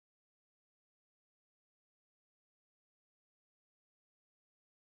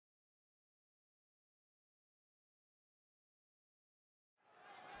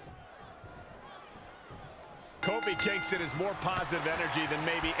Kofi Kingston is more positive energy than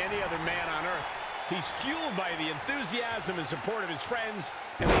maybe any other man on earth. He's fueled by the enthusiasm and support of his friends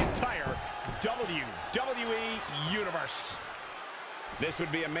and the entire WWE Universe. This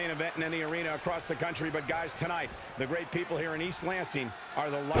would be a main event in any arena across the country, but guys, tonight, the great people here in East Lansing are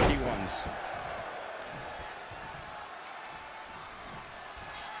the lucky ones.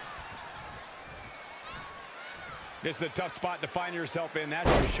 This is a tough spot to find yourself in,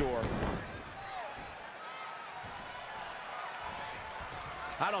 that's for sure.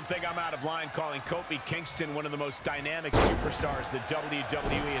 I don't think I'm out of line calling Kofi Kingston one of the most dynamic superstars that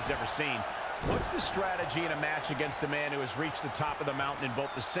WWE has ever seen. What's the strategy in a match against a man who has reached the top of the mountain in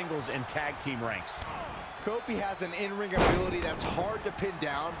both the singles and tag team ranks? Kofi has an in-ring ability that's hard to pin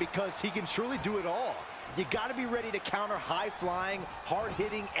down because he can truly do it all. You got to be ready to counter high-flying,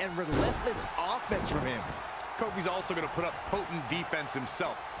 hard-hitting, and relentless offense from him. Kofi's also going to put up potent defense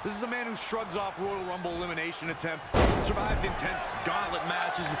himself. This is a man who shrugs off Royal Rumble elimination attempts, survived intense gauntlet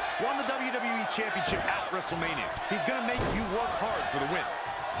matches, won the WWE Championship at WrestleMania. He's going to make you work hard for the win.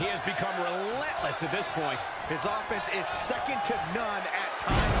 He has become relentless at this point. His offense is second to none at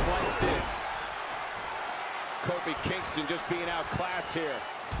times like this. Kofi Kingston just being outclassed here.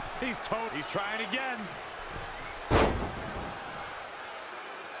 He's trying again.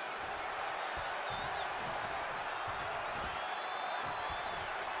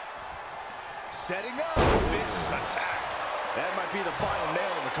 Setting up. Vicious attack. That might be the final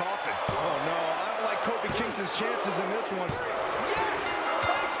nail in the coffin. Oh, no. I don't like Kofi Kingston's chances in this one. Yes!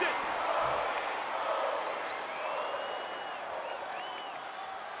 Takes it!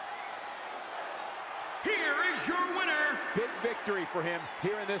 Here is your winner. Big victory for him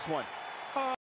here in this one.